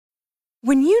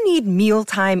When you need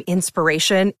mealtime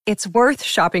inspiration, it's worth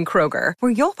shopping Kroger,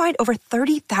 where you'll find over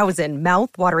 30,000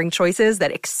 mouth-watering choices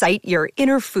that excite your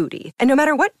inner foodie. And no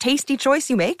matter what tasty choice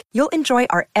you make, you'll enjoy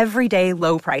our everyday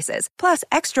low prices, plus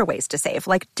extra ways to save,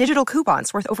 like digital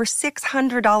coupons worth over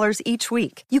 $600 each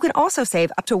week. You can also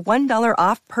save up to $1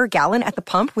 off per gallon at the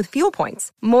pump with fuel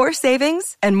points. More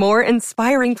savings and more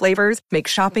inspiring flavors make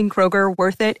shopping Kroger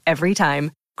worth it every time.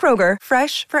 Kroger,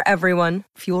 fresh for everyone.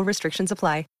 Fuel restrictions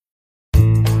apply.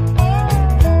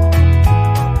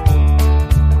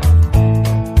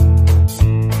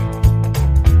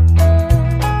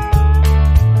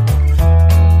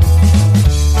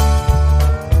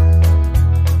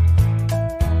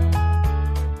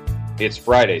 It's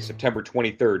Friday, September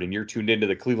 23rd, and you're tuned into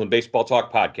the Cleveland Baseball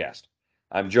Talk podcast.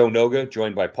 I'm Joe Noga,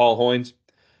 joined by Paul Hoynes.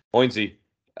 Hoynesy,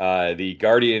 the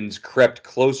Guardians crept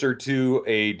closer to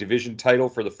a division title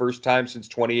for the first time since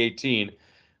 2018.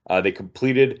 They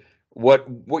completed what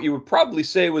you would probably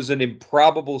say was an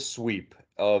improbable sweep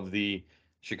of the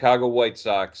Chicago White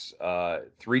Sox.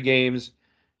 3 games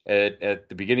at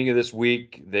the beginning of this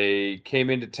week. They came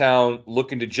into town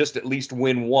looking to just at least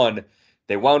win one.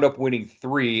 They wound up winning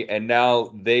 3, and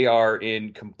now they are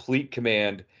in complete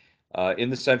command in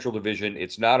the Central Division.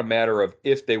 It's not a matter of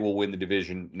if they will win the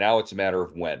division. Now it's a matter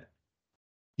of when.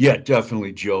 Yeah,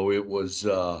 definitely, Joe. It was,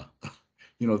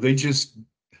 they just,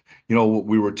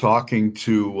 we were talking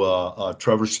to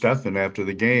Trevor Stephan after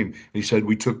the game. He said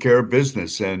we took care of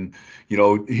business, and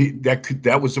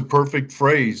that was a perfect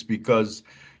phrase because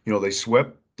they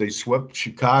swept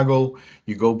Chicago.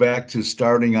 You go back to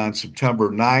starting on September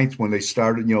 9th when they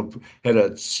started, had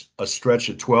a stretch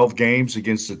of 12 games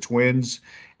against the Twins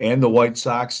and the White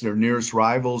Sox, their nearest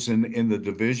rivals in the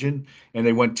division, and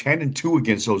they went 10-2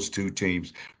 against those two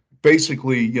teams.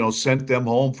 Basically, sent them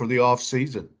home for the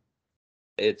offseason.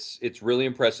 It's really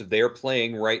impressive. They are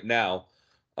playing right now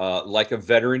like a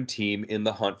veteran team in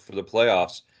the hunt for the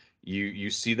playoffs. You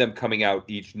see them coming out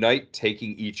each night,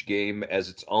 taking each game as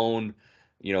its own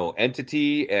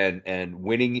entity and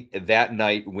winning that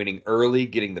night, winning early,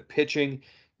 getting the pitching,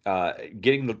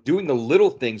 doing the little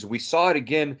things. We saw it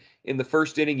again in the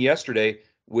first inning yesterday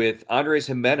with Andres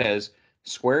Gimenez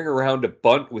squaring around a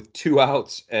bunt with 2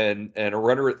 outs and a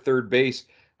runner at third base,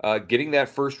 getting that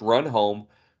first run home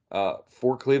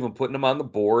for Cleveland, putting them on the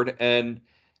board. And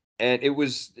it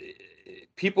was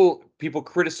people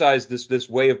criticize this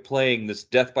way of playing, this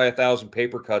death by 1,000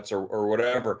 paper cuts or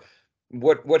whatever.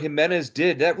 What Gimenez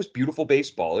did, that was beautiful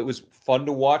baseball. It was fun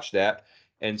to watch that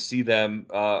and see them,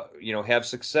 have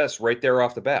success right there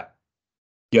off the bat.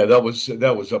 Yeah, that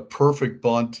was a perfect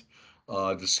bunt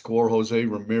to score. Jose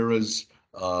Ramirez,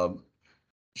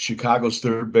 Chicago's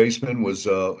third baseman, was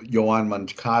Yoan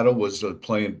Moncada, was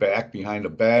playing back behind a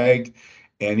bag,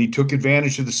 and he took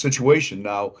advantage of the situation.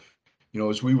 Now,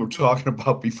 as we were talking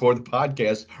about before the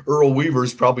podcast, Earl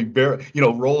Weaver's probably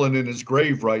rolling in his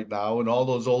grave right now, and all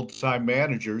those old-time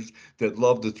managers that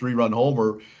love the 3-run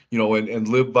homer, and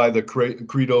live by the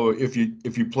credo: if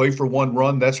you play for 1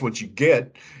 run, that's what you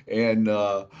get. And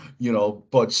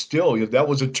but still, that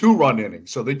was a 2-run inning,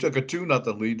 so they took a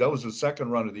 2-0 lead. That was the second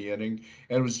run of the inning,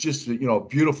 and it was just a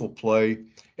beautiful play,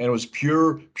 and it was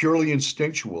purely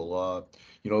instinctual.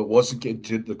 It wasn't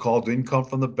the call didn't come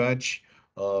from the bench.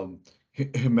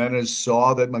 Gimenez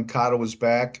saw that Moncada was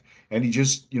back, and he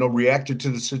just, reacted to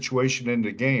the situation in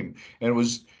the game. And it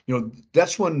was,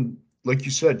 that's when, like you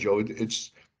said, Joe,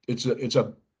 it's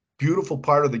a beautiful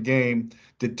part of the game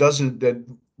that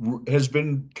has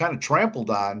been kind of trampled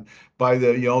on by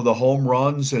the home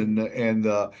runs and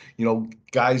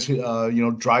guys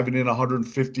driving in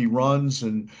 150 runs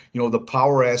and the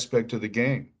power aspect of the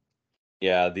game.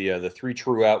 Yeah, the 3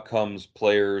 true outcomes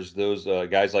players, those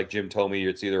guys like Jim Thome,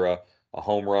 it's either a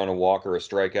home run, a walk, or a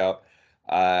strikeout.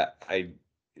 I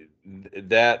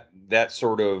that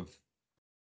sort of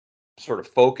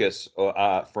focus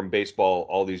from baseball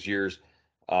all these years,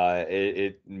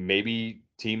 it maybe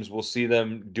teams will see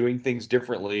them doing things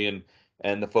differently,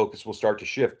 and the focus will start to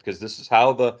shift because this is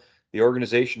how the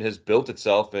organization has built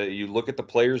itself. You look at the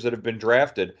players that have been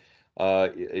drafted.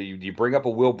 You bring up a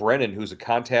Will Brennan, who's a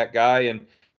contact guy,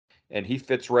 and he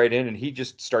fits right in, and he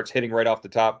just starts hitting right off the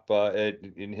top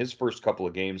in his first couple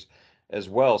of games as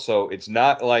well. So it's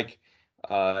not like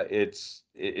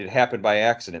it happened by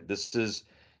accident. This is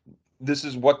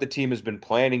what the team has been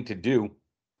planning to do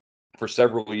for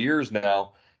several years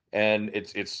now, and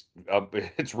it's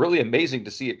really amazing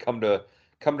to see it come to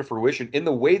fruition in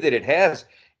the way that it has.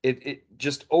 It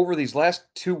just over these last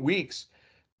 2 weeks,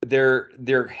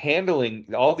 they're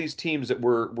handling all these teams that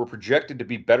were projected to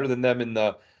be better than them in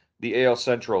the AL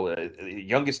Central, the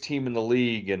youngest team in the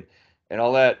league, and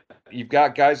all that. You've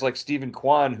got guys like Stephen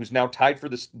Kwan, who's now tied for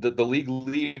the league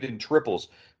lead in triples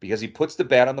because he puts the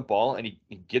bat on the ball and he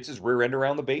gets his rear end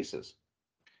around the bases.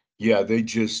 Yeah, they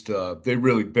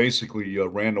really basically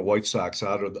ran the White Sox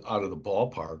out of the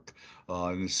ballpark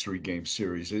in this 3-game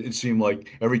series. It seemed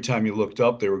like every time you looked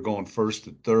up, they were going first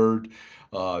to third.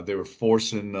 They were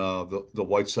forcing the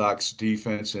White Sox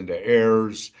defense into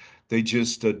errors. They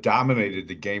just dominated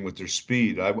the game with their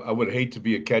speed. I would hate to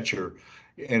be a catcher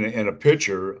and a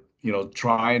pitcher,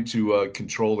 trying to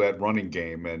control that running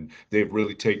game, and they've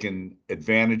really taken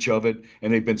advantage of it,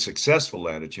 and they've been successful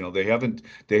at it. They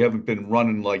haven't been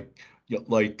running like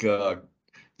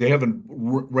they haven't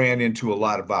ran into a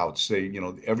lot of outs.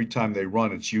 Every time they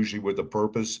run, it's usually with a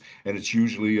purpose, and it's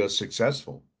usually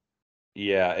successful.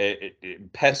 Yeah,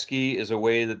 pesky is a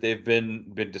way that they've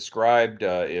been described.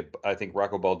 I think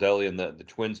Rocco Baldelli and the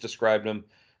Twins described them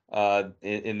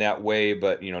in that way,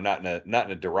 but not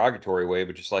in a derogatory way,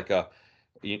 but just like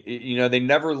they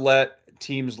never let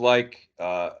teams like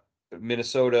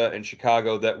Minnesota and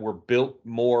Chicago that were built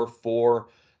more for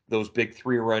those big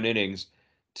 3-run innings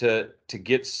to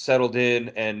get settled in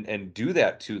and do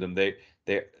that to them. They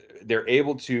they're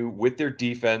able to, with their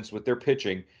defense, with their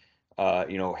pitching,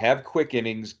 have quick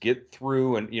innings, get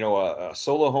through, and a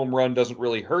solo home run doesn't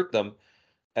really hurt them.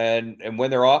 And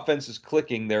when their offense is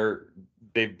clicking,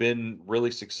 they've been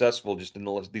really successful just in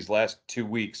these last 2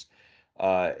 weeks.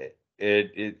 Uh,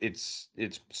 it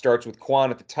starts with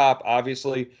Quan at the top,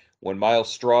 obviously. When Miles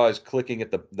Straw is clicking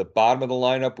at the bottom of the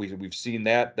lineup, we've seen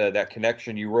that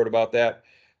connection. You wrote about that,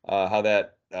 how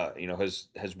that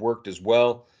has worked as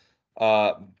well.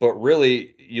 But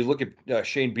really, you look at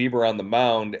Shane Bieber on the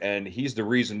mound, and he's the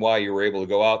reason why you were able to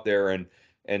go out there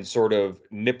and sort of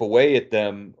nip away at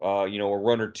them, a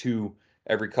run or two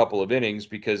every couple of innings,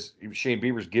 because Shane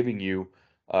Bieber's giving you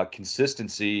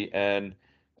consistency and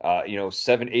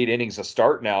 7, 8 innings a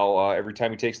start now every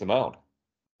time he takes the mound.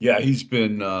 Yeah, he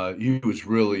was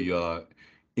really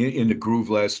in the groove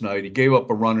last night. He gave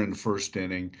up a runner in the first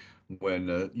inning when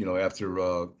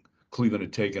after Cleveland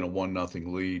had taken a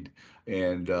 1-0 lead,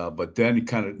 and but then he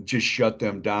kind of just shut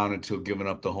them down until giving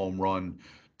up the home run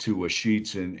to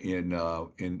Sheets in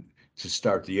to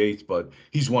start the eighth. But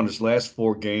he's won his last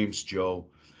 4 games, Joe.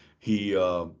 He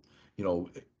you know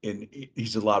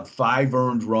he's allowed 5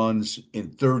 earned runs in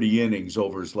 30 innings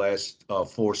over his last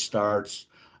 4 starts.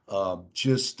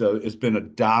 Just has been a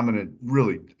dominant,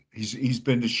 really. He's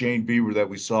been the Shane Bieber that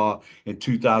we saw in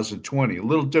 2020. A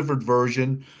little different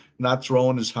version, not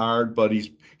throwing as hard, but he's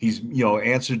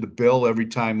answered the bill every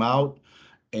time out,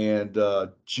 and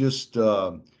just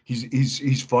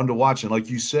he's fun to watch. And like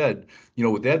you said,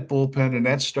 with that bullpen and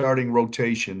that starting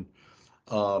rotation,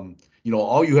 all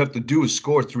you have to do is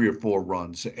score 3 or 4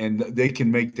 runs, and they can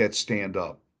make that stand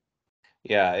up.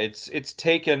 Yeah, it's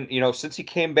taken, since he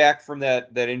came back from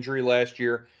that injury last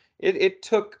year, it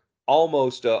took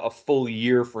almost a full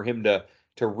year for him to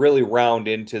really round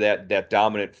into that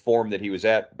dominant form that he was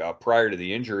at prior to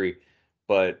the injury.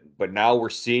 But now we're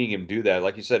seeing him do that.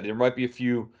 Like you said, there might be a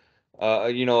few, a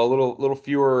little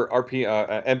fewer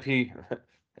MP,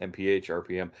 MPH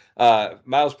RPM,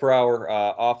 miles per hour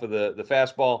off of the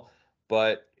fastball,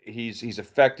 but he's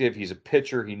effective. He's a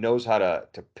pitcher. He knows how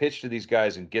to pitch to these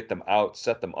guys and get them out,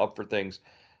 set them up for things.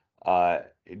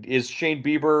 Is Shane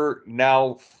Bieber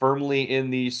now firmly in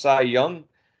the Cy Young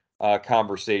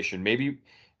conversation? Maybe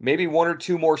 1 or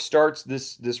 2 more starts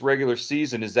this regular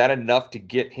season. Is that enough to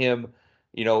get him,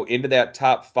 into that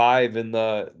top 5 in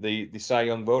the Cy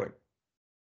Young voting?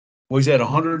 Well, he's had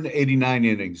 189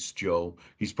 innings, Joe.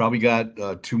 He's probably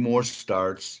got 2 more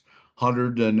starts,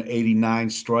 189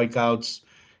 strikeouts.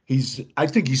 I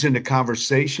think he's in the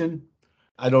conversation.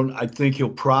 I think he'll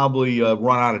probably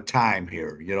run out of time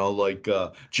here. Like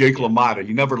Jake LaMotta,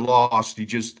 he never lost. He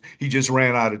just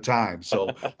ran out of time.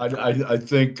 So I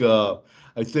think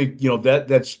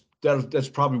that's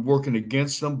probably working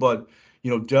against him. But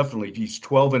definitely he's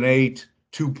 12-8,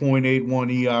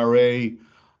 2.81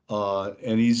 ERA.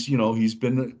 And he's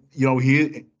been,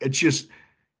 it's just,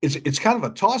 it's kind of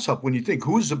a toss up when you think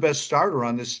who's the best starter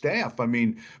on this staff. I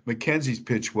mean, McKenzie's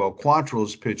pitched well,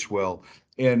 Quantrill's pitched well,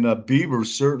 and Bieber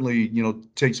certainly,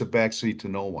 takes a backseat to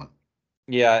no one.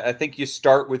 Yeah, I think you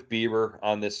start with Bieber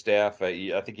on this staff.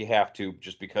 I think you have to,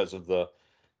 just because of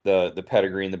the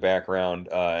pedigree in the background,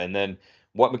 and then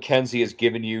what McKenzie has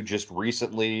given you just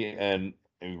recently and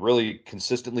really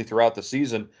consistently throughout the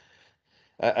season.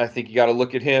 I think you got to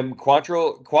look at him.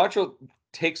 Quantrill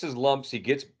takes his lumps. He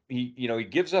gives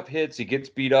up hits. He gets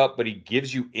beat up, but he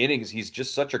gives you innings. He's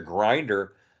just such a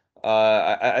grinder.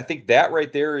 I think that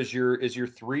right there is your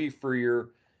 3 for your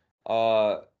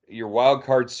your wild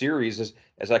card series,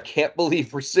 as I can't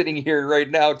believe we're sitting here right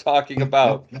now talking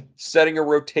about setting a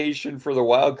rotation for the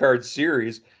wild card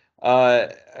series.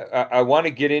 I want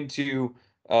to get into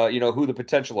who the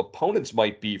potential opponents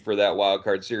might be for that wild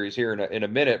card series here in a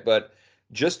minute, but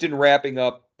just in wrapping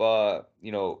up,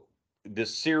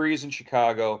 this series in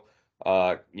Chicago,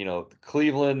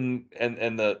 Cleveland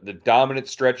and the dominant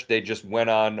stretch they just went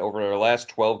on over their last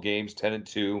 12 games,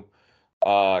 10-2.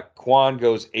 Kwan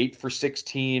goes 8 for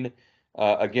 16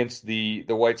 against the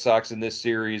White Sox in this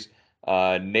series.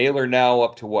 Naylor now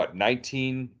up to what,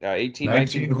 18, 19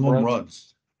 19 home home runs. runs.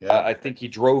 Yeah. I think he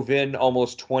drove in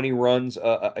almost 20 runs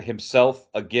himself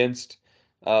against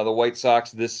the White Sox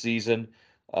this season.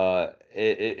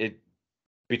 It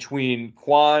between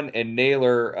Kwan and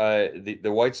Naylor,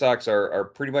 the White Sox are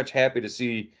pretty much happy to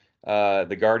see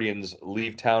the Guardians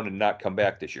leave town and not come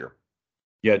back this year.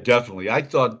 Yeah, definitely. I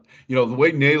thought, the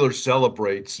way Naylor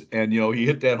celebrates, and he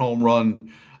hit that home run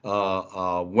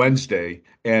Wednesday,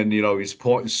 and he's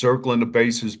circling the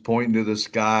bases, pointing to the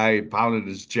sky, pounding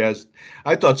his chest.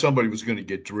 I thought somebody was going to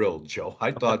get drilled, Joe.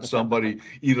 I thought somebody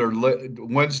either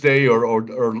Wednesday or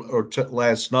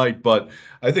last night, but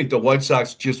I think the White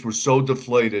Sox just were so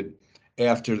deflated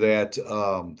after that.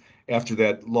 After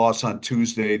that loss on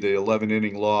Tuesday, the 11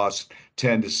 inning loss,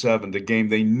 10-7, the game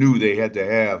they knew they had to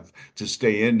have to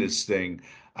stay in this thing.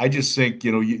 I just think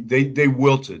they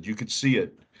wilted. You could see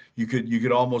it. You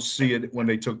could almost see it when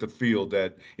they took the field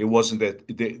that it wasn't that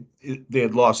they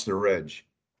had lost their edge.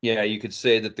 Yeah, you could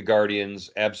say that the Guardians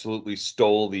absolutely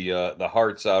stole the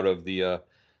hearts out of the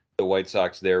White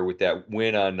Sox there with that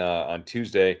win on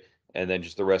Tuesday, and then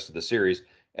just the rest of the series.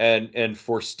 And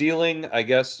for stealing, I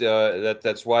guess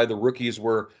that's why the rookies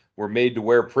were made to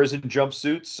wear prison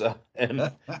jumpsuits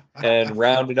and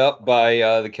rounded up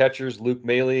by the catchers Luke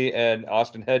Maile and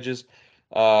Austin Hedges.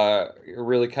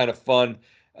 Really kind of fun.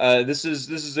 This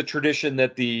is a tradition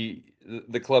that the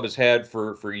club has had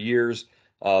for years.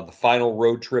 The final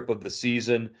road trip of the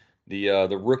season,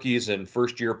 the rookies and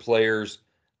first year players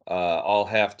all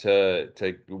have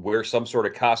to wear some sort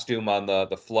of costume on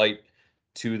the flight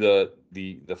to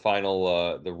the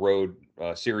final the road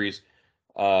series.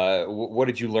 What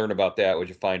did you learn about that? What did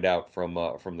you find out from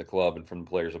the club and from the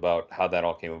players about how that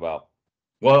all came about?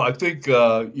 Well, I think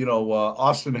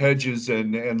Austin Hedges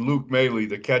and Luke Maile,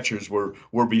 the catchers, were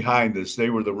behind this. They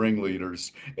were the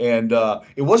ringleaders, and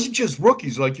it wasn't just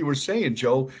rookies, like you were saying,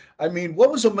 Joe. I mean, what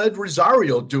was Ahmed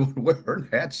Rosario doing wearing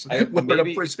hats, wearing a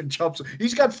Maybe prison jumpsuit?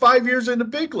 He's got 5 years in the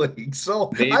big league,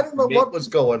 so I maybe, don't know what was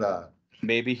going on.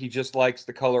 maybe he just likes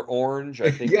the color orange.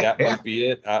 I think that Yeah, might be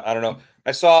it. I don't know.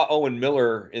 I saw Owen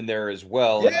Miller in there as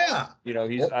well, and yeah,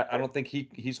 he's oh, I don't think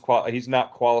he's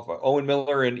not qualified. Owen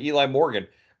Miller and Eli Morgan.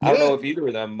 I don't know yeah. if either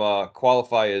of them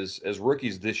qualify as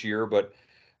rookies this year, but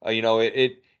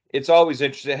it's always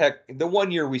interesting. Heck, the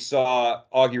one year we saw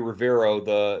Augie Rivero,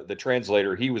 the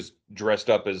translator, he was dressed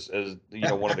up as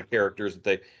one of the characters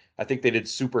that I think they did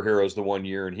superheroes the one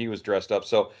year, and he was dressed up.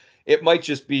 So it might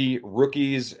just be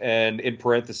rookies and in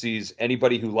parentheses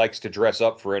anybody who likes to dress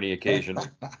up for any occasion.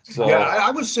 Yeah, So I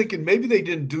was thinking maybe they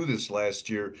didn't do this last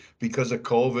year because of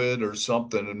COVID or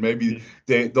something, and maybe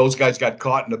mm, those guys got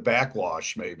caught in the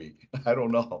backwash. Maybe I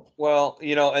don't know. well,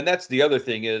 and that's the other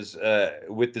thing is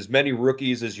with as many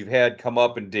rookies as you've had come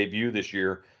up and debut this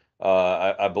year,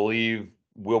 I believe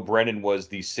Will Brennan was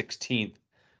the 16th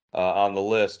on the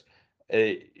list.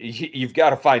 You've got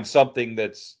to find something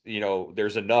that's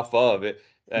there's enough of it.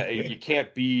 You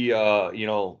can't be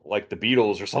like the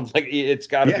Beatles or something. Like it's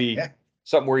got to Yeah, be yeah,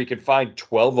 something where you can find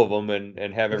 12 of them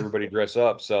and have everybody dress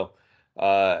up. So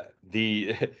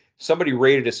the somebody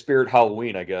raided a Spirit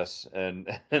Halloween, I guess, and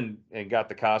got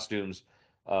the costumes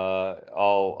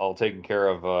all taken care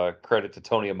of. Credit to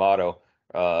Tony Amato,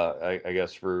 I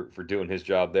guess for doing his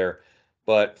job there.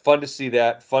 But fun to see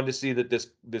that. Fun to see that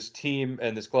this team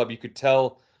and this club. You could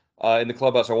tell in the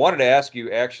clubhouse. I wanted to ask you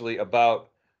actually about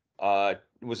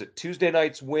was it Tuesday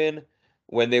night's win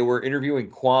when they were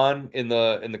interviewing Kwan in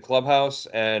the clubhouse,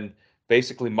 and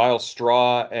basically Miles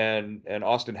Straw and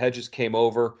Austin Hedges came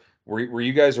over. Were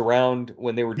you guys around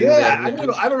when they were doing that yeah. I don't interview?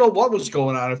 know. I don't know what was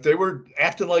going on. If they were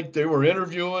acting like they were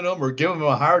interviewing them or giving them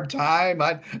a hard time,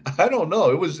 I don't know.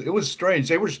 It was strange.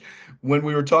 They were when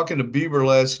we were talking to Bieber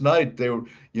last night. They were,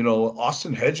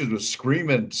 Austin Hedges was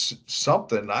screaming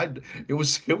something. It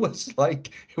was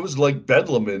like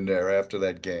bedlam in there after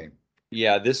that game.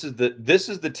 Yeah, this is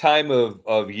the time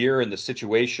of year and the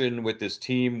situation with this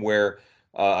team where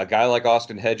a guy like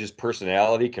Austin Hedges'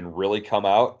 personality can really come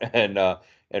out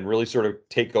and really sort of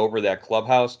take over that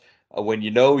clubhouse. When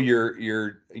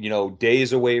you're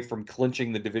days away from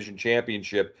clinching the division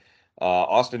championship,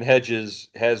 Austin Hedges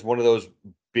has one of those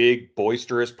big,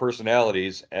 boisterous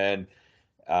personalities, and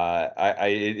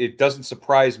it doesn't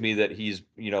surprise me that he's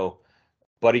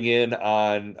butting in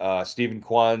on Stephen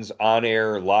Kwan's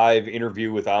on-air live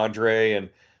interview with Andre, and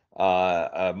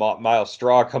Miles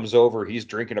Straw comes over. He's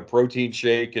drinking a protein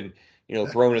shake and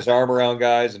throwing his arm around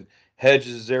guys, and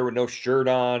Hedges is there with no shirt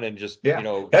on and just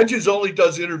Yeah, Hedges only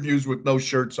does interviews with no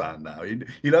shirts on now.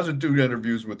 He doesn't do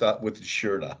interviews with his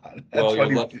shirt on. That's well,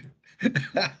 funny.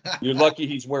 you're lucky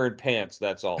he's wearing pants.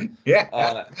 That's all.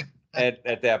 Yeah.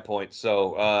 At that point,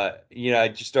 so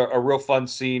just a real fun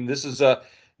scene.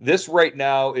 This right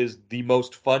now is the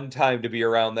most fun time to be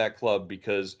around that club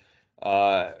because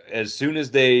as soon as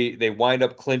they wind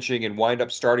up clinching and wind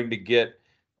up starting to get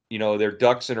their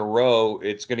ducks in a row,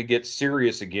 it's going to get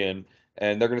serious again,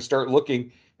 and they're going to start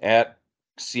looking at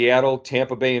Seattle,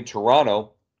 Tampa Bay, and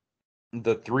Toronto,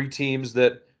 the three teams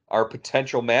that are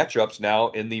potential matchups now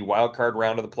in the wild card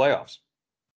round of the playoffs.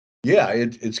 Yeah,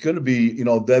 it's going to be,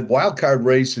 that wild card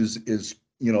race is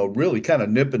really kind of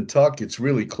nip and tuck. It's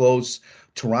really close.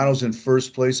 Toronto's in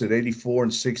first place at 84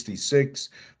 and 66.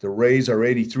 The Rays are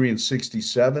 83 and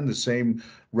 67, the same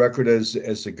record as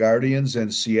the Guardians,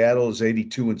 and Seattle is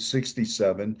 82 and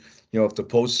 67. If the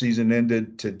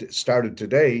postseason started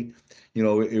today,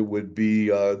 it would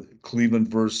be Cleveland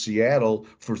versus Seattle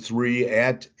for 3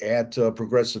 at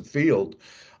Progressive Field.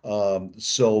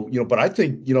 But I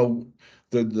think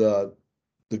the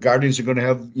the Guardians are going to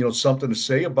have something to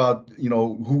say about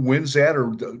who wins that,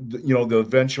 or the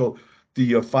eventual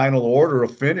final order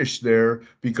of finish there,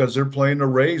 because they're playing the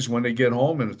Rays when they get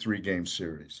home in a 3-game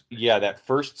series. Yeah, that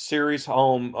first series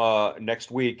home next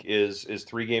week is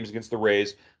 3 games against the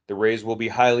Rays. The Rays will be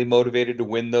highly motivated to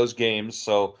win those games,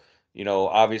 so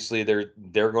obviously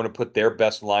they're going to put their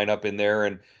best lineup in there,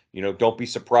 and don't be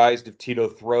surprised if Tito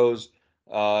throws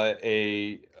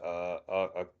a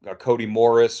Cody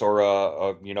Morris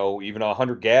or even a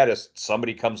Hunter Gaddis.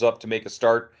 Somebody comes up to make a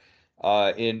start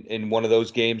in one of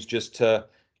those games just to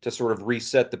sort of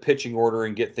reset the pitching order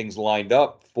and get things lined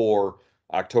up for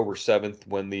October 7th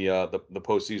when the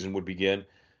postseason would begin.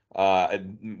 A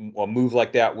move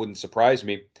like that wouldn't surprise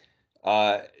me.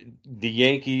 The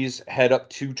Yankees head up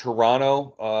to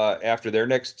Toronto after their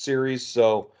next series,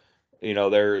 so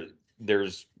there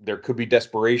could be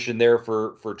desperation there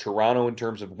for Toronto in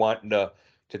terms of wanting to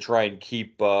try and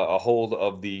keep a hold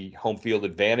of the home field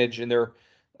advantage in their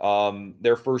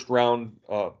first round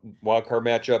wild card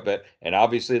matchup, and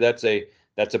obviously that's a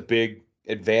big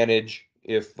advantage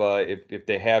if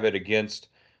they have it against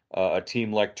a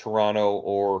team like Toronto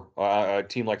or a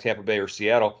team like Tampa Bay or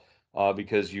Seattle,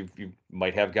 because you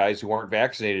might have guys who aren't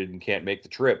vaccinated and can't make the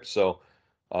trip. So,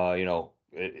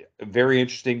 very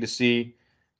interesting to see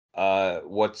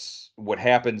what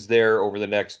happens there over the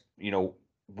next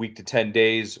week to 10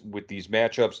 days with these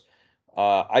matchups.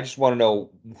 I just want to know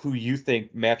who you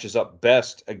think matches up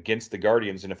best against the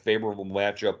Guardians in a favorable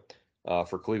matchup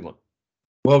for Cleveland.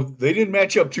 Well, they didn't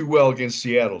match up too well against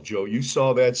Seattle, Joe. You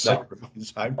saw that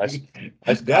series. No.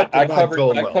 I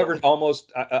covered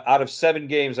almost out of 7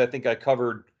 games. I think I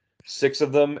covered 6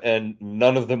 of them, and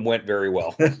none of them went very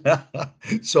well.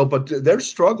 But they're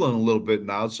struggling a little bit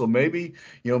now. So maybe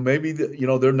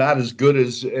they're not as good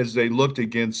as they looked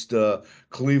against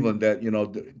Cleveland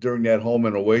during that home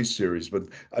and away series. But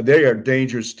they are a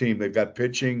dangerous team. They've got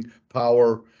pitching,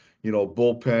 power,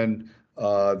 bullpen.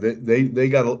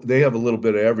 They have a little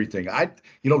bit of everything.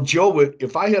 Joe,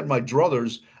 if I had my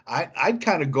druthers, I'd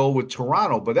kind of go with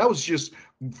Toronto, but that was just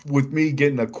with me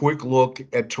getting a quick look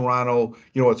at Toronto,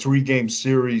 a 3-game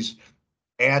series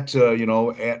at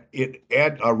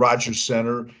Rogers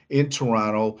Center in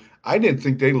Toronto. I didn't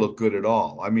think they looked good at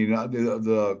all. I mean,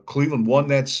 the Cleveland won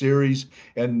that series,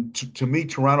 and to me,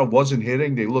 Toronto wasn't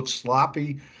hitting. They looked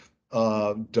sloppy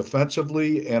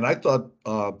defensively, and I thought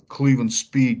Cleveland's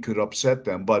speed could upset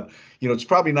them. But it's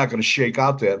probably not going to shake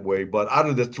out that way. But out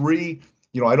of the 3,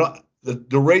 I don't.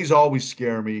 The Rays always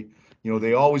scare me.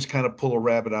 They always kind of pull a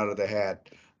rabbit out of the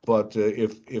hat. But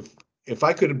if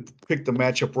I could pick the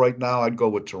matchup right now, I'd go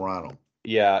with Toronto.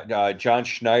 Yeah, John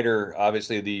Schneider,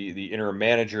 obviously the interim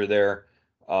manager there.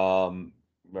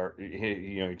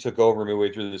 He took over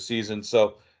midway through the season,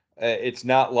 so it's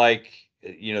not like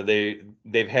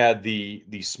they've had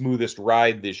the smoothest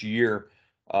ride this year.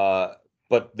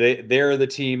 But they're the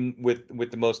team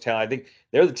with the most talent. I think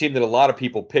they're the team that a lot of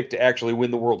people picked to actually win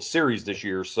the World Series this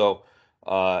year. So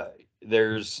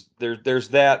there's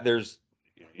that. There's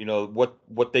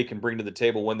what they can bring to the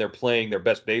table when they're playing their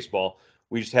best baseball.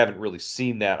 We just haven't really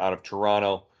seen that out of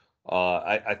Toronto.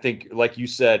 I think, like you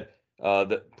said,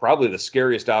 probably the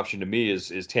scariest option to me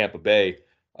is Tampa Bay.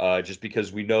 just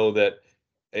because we know that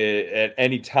at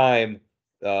any time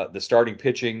the starting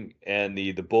pitching and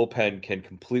the bullpen can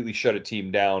completely shut a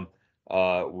team down.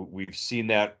 We've seen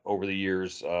that over the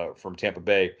years from Tampa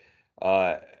Bay.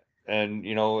 And,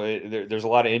 there's a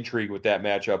lot of intrigue with that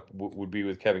matchup would be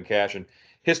with Kevin Cash. And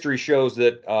history shows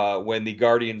that when the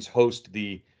Guardians host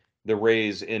the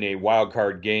Rays in a wild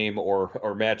card game or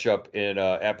matchup in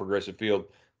at Progressive Field,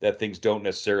 that things don't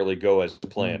necessarily go as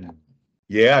planned.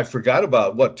 Yeah, I forgot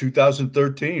about what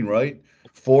 2013, right?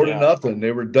 4-0.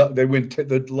 They were done. They win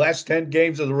the last 10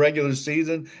 games of the regular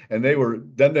season, and they were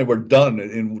done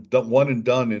in one and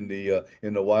done in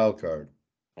the wild card.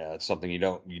 Yeah, it's something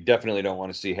you definitely don't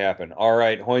want to see happen. All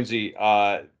right, Hoynesy,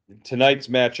 tonight's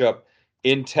matchup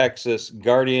in Texas,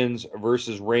 Guardians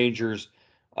versus Rangers.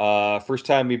 First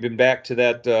time we've been back to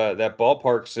that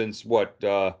ballpark since what?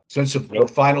 Since the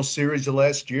final series of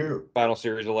last year. Final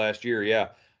series of last year, yeah.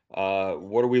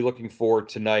 What are we looking for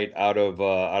tonight out of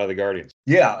the Guardians?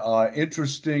 Yeah,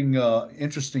 interesting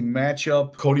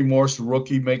matchup. Cody Morse,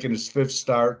 rookie, making his fifth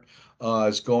start,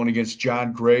 is going against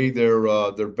John Gray,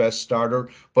 their best starter.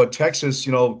 But Texas,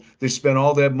 they spent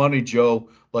all that money, Joe,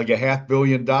 like $500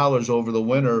 million over the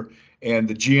winter, and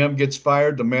the GM gets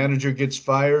fired, the manager gets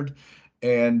fired,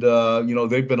 and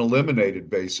they've been eliminated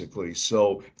basically.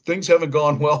 So things haven't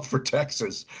gone well for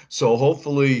Texas. So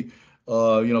hopefully,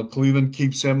 Cleveland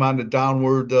keeps him on the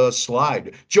downward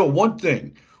slide. Joe, one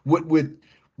thing.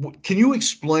 Can you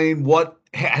explain what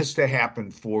has to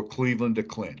happen for Cleveland to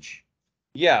clinch?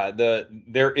 Yeah,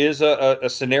 there is a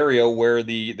scenario where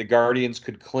the Guardians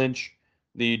could clinch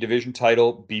the division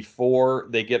title before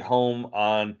they get home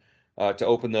on to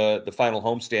open the final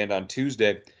homestand on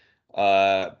Tuesday.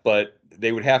 But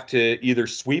they would have to either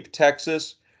sweep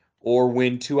Texas or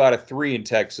win 2 out of 3 in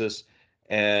Texas,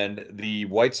 and the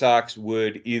White Sox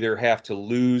would either have to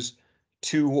lose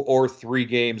 2 or 3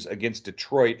 games against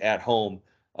Detroit at home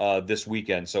this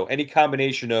weekend. So any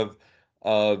combination of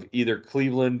either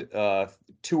Cleveland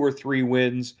 2 or 3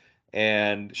 wins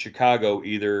and Chicago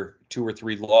either 2 or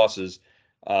 3 losses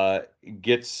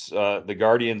gets the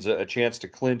Guardians a chance to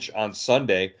clinch on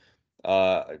Sunday.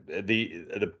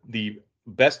 The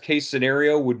best case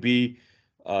scenario would be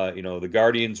the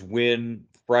Guardians win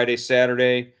Friday,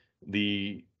 Saturday,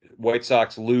 the White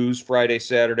Sox lose Friday,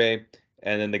 Saturday,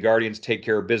 and then the Guardians take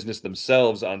care of business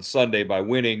themselves on Sunday by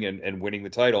winning and winning the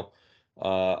title.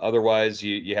 Otherwise,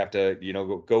 you have to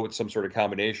go with some sort of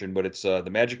combination. But it's the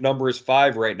magic number is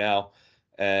 5 right now,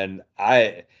 and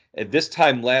at this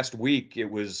time last week it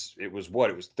was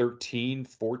 13,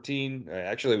 14.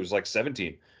 Actually, it was like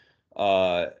 17.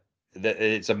 That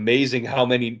it's amazing how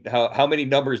many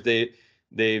numbers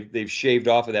they've shaved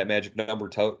off of that magic number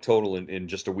total in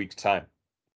just a week's time.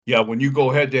 Yeah, when you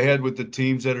go head to head with the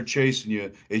teams that are chasing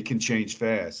you, it can change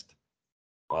fast.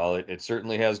 Well, it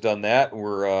certainly has done that.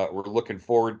 We're looking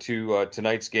forward to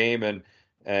tonight's game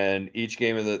and each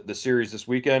game of the series this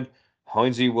weekend.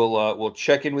 Hoynesy will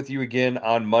check in with you again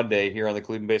on Monday here on the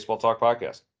Cleveland Baseball Talk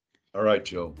podcast. All right,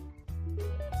 Joe.